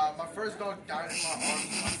 My first dog died in my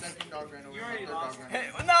arms. My second dog ran away. My third dog ran away. Hey,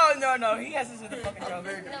 no, he has this in the fucking I'm joke.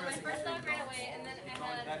 very No, my depressed. first dog ran away, and then I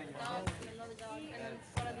had a dog, another dog, and then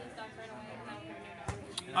one of these dogs ran away, and now we have a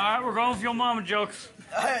new dog. All right, we're going with your mama jokes.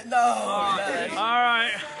 No. All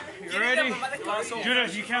right, you ready?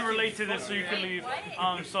 Judas, you can't relate to this, so you can leave.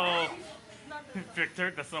 So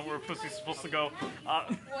Victor, that's not where pussy's supposed to go. So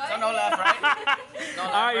no laugh, right? No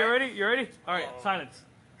laugh, All right, you right? ready? You ready? All right, silence.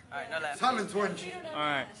 Alright, no laugh. Silence orange. All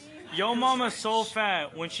right. Yo mama's so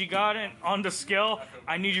fat. When she got in on the scale,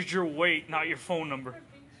 I needed your weight, not your phone number.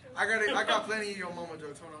 I got plenty of your mama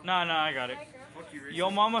jokes. Hold on. Nah, I got it. Yo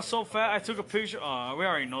mama's so fat. I took a picture. We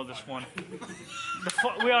already know this one.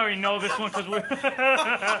 We already know this one because we.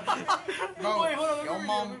 Bro, your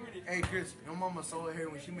mom. Hey Chris, your mama sold her hair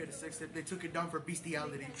when she made a sex tape. They took it down for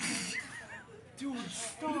bestiality. Dude,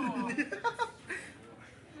 stop.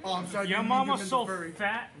 Oh, I'm sorry. Your you mama's give him so the furry.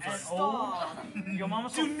 fat and old. Your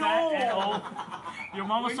mama's so fat and old. Your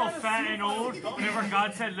mama's so fat and old. Whenever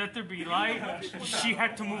God said let there be light, she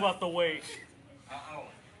had to move out the way.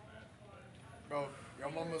 Bro, your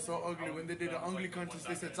mama's so ugly. When they did an ugly contest,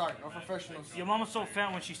 they said, sorry, no professionals. Your mama's so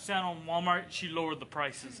fat when she sat on Walmart, she lowered the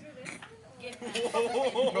prices. Bro,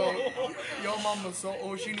 your mama's so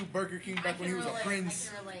old. She knew Burger King back when he was a prince.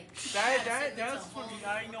 That's funny.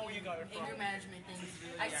 I know where you got it from. Anger management things.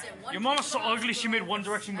 I said one. Your mama's so ugly, she made one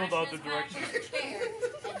direction go the other direction.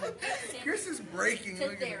 Chris is breaking. To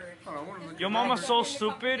Look at there. Hold on, I wanna look Your at mama's so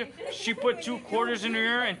stupid, she put 2 quarters in her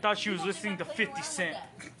ear and thought she was listening to 50 Cent.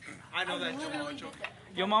 I know that joke.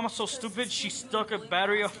 Your mama's so stupid, she stuck a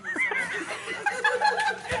battery up.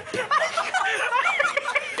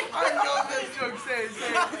 I know this joke. Say it.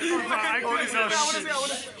 I want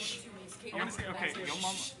to say, okay, your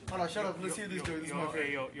mama. Hold on, shut up. Let's hear this joke. This is my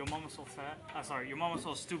favorite. Okay, your mama's so fat. Sorry, your mama's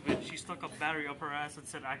so stupid. She stuck a battery up her ass and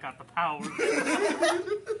said, "I got the power."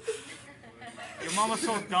 Your mama's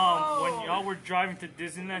so dumb. When y'all were driving to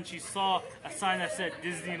Disneyland, she saw a sign that said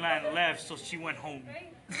Disneyland left, so she went home.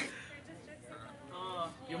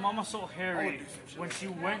 Your mama's so hairy. When she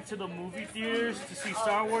went to the movie theaters to see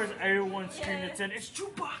Star Wars, everyone screamed and said, "It's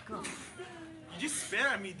Chewbacca!" You spit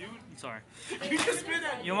at me, dude. I'm sorry. You just spit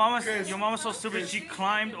at me. Your mama's so stupid. She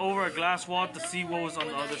climbed over a glass wall to see what was on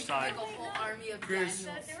the other side. Like a whole army of Chris.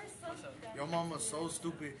 Daniels. Your mama's so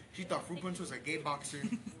stupid. She thought Fruit Punch was a gay boxer.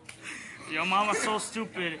 Your mama's so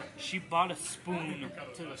stupid. She bought a spoon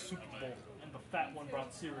to the Super Bowl, and the fat one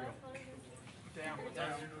brought cereal.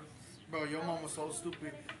 Bro, your mama's so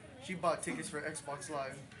stupid. She bought tickets for Xbox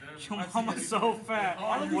Live. Your mama's so fat.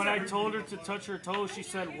 When I told her to touch her toes, she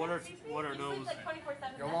said, "What are those?"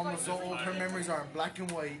 Your mama's so old, her memories are in black and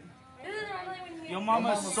white. Your Your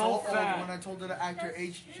mama's mama's so old, when fat. I told her to act her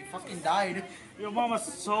age, she fucking died. Your mama's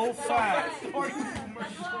so fat.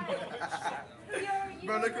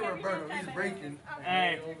 Bro, look at Roberto. He's breaking.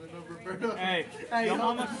 Hey, Roberto. hey, your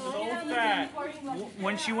mama's so fat.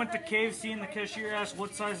 When she went to KFC and the cashier asked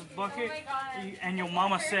what size bucket, and your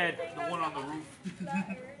mama said the one on the roof.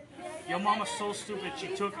 Your mama's so stupid. She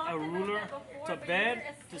took a ruler to bed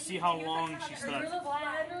to see how long she slept.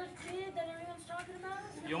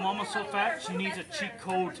 Your mama's so fat. She needs a cheat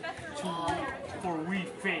code for We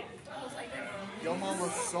Fit. Your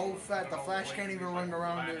mama's so fat, the Flash can't even run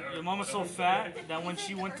around it. Your mama's so fat that when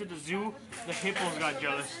she went to the zoo, the hippos got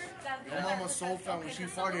jealous. Your mama's so fat when she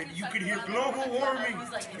farted, you could hear global warming.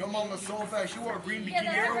 Your mama's so fat, she wore a green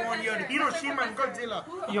bikini, everyone yelled Hiroshima and Godzilla.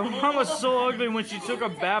 Your mama's so ugly. When she took a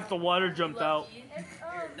bath, the water jumped out.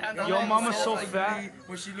 Your mama's so fat.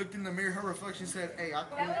 When she looked in the mirror, her reflection said, "Hey, I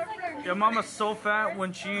quit." Your mama's so fat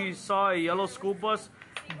when she saw a yellow school bus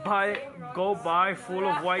go by full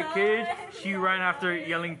of white kids, she ran after it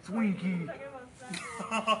yelling Twinkie.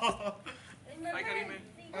 I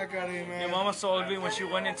got it, man. Your mama's so ugly when she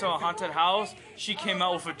went into a haunted house, she came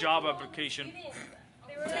out with a job application.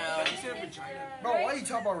 Bro, why you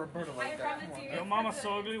talking about Roberto like that? Come on. Your mama's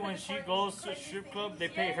so ugly when she goes to a strip club, they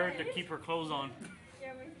pay her to keep her clothes on.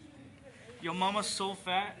 Your mama's so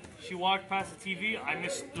fat, she walked past the TV, I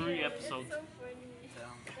missed 3 episodes.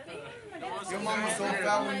 Your mama's so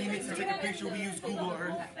fat when you need to take a picture, we use Google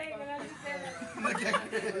Earth.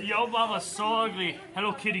 Your mama's so ugly,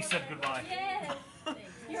 Hello Kitty said goodbye.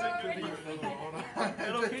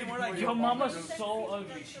 Your mama's so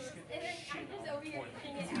ugly, she's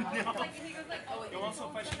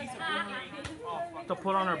to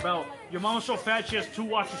put on her belt. Your mama's so fat she has 2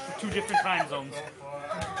 watches for 2 different time zones.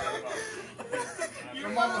 Your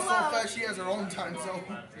mama's so fat, she has her own time zone.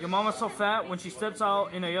 Your mama's so fat when she steps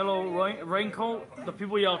out in a yellow raincoat, the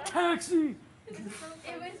people yell taxi. Yeah,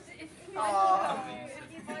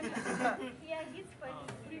 he's funny.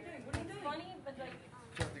 What are you doing? What are you doing? Funny, but like.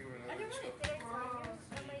 I didn't really say it on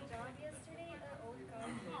my job yesterday.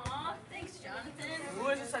 Aw, thanks, Jonathan.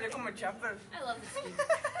 I love this kid.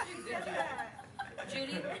 You're good,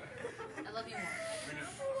 Judy. Judy, I love you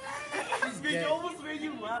more. He almost made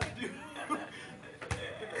you laugh, dude.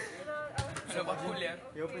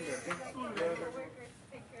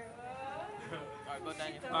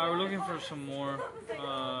 We're looking for some more.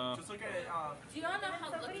 Just look at Do you all know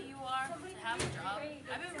how lucky you are to have a job?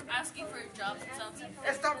 I've been asking for jobs since I was in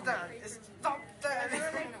Stop that! Stop that!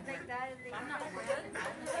 Like that. I'm not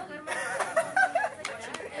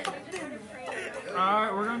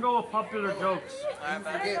Alright, we're gonna go with popular jokes. You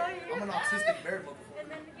forget, I'm an autistic bear. And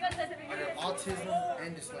then you guys said I got autism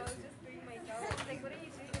and dyslexia. like, what are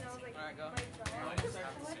you doing? And I was like, Alright, go. my job.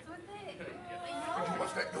 What's with it?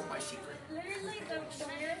 What's that? Know my secret. Literally, the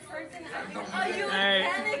weirdest person ever. Oh, you Hey.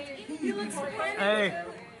 panicked. You look so panicked. Hey,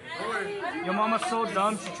 your mama's so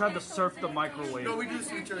dumb she tried to surf the microwave. No, we do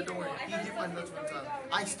see each other, don't worry. He hit my nuts one time.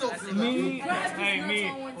 I still feel Me, that. hey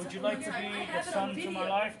me, would you like to be the sun to my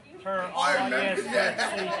life? Her, I yes, remember that.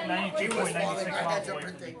 say He was falling. 92.96 I had miles to away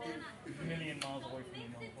from protect me. it. Million miles away from me,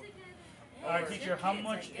 motherfucker. Alright, teacher, how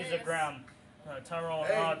much is a gram? Tyrone,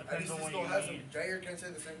 Hey, at depends least on this what still you has him. need. Jair can say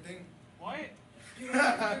the same thing. what?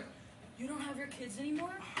 You don't have your kids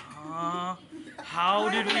anymore? How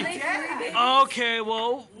did we... Okay,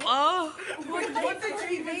 well, What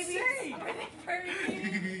did you even say?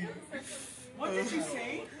 What did you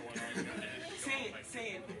say? Say it. Say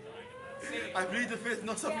it. Say it. I plead the fifth,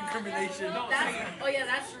 no self-incrimination. No, say it. Oh yeah,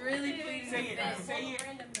 that's really pleasing. Say it. Say it.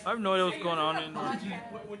 I have no idea what's going on in What did you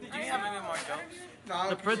Do you say? have any more jokes? Nah,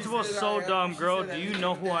 The principal's so dumb, girl. Do you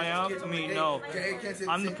know who I am? I mean, no.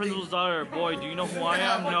 I'm the principal's daughter. Boy, do you know who I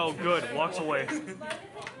am? No. Good. Walks away.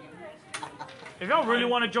 If y'all really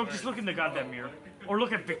want a joke, just look in the goddamn mirror. Or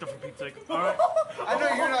look at Victor for Pete's sake. Alright? I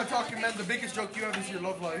know you're not talking, man. The biggest joke you have is your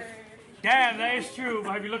love life. Damn, that is true.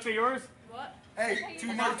 But have you looked at yours? Hey, two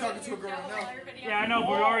men talking to a girl right now. Yeah, I know,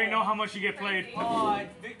 but we already know how much you get played. Victor,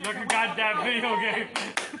 Like a goddamn video game.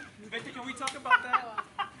 Victor, can we talk about that?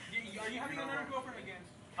 Are you having another girlfriend again?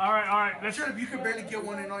 All right. Let's. Shut up, you could barely get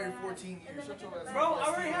one in all your 14 years. Shut your ass up. Bro, I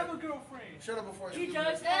already have a girlfriend. Shut up before I He shoot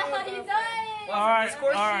does. Yeah, he does. All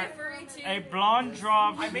right. A blonde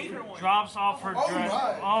drops off her dress.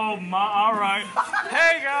 my. Oh my! All right.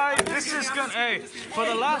 Hey guys, this is gonna. Hey, for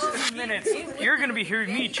the last 2 minutes, you're gonna be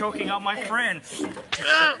hearing me choking out my friend.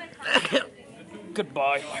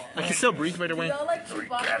 Goodbye. I can still breathe right away.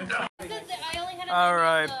 All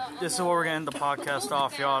right, this is where we're gonna end the podcast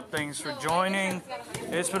off, y'all. Thanks for joining.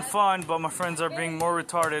 It's been fun, but my friends are being more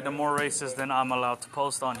retarded and more racist than I'm allowed to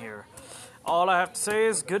post on here. All I have to say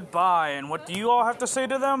is goodbye, and what do you all have to say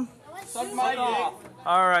to them? Suck my dick.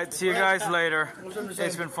 All right, see you guys later.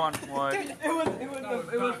 It's been fun. What?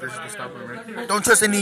 Don't trust any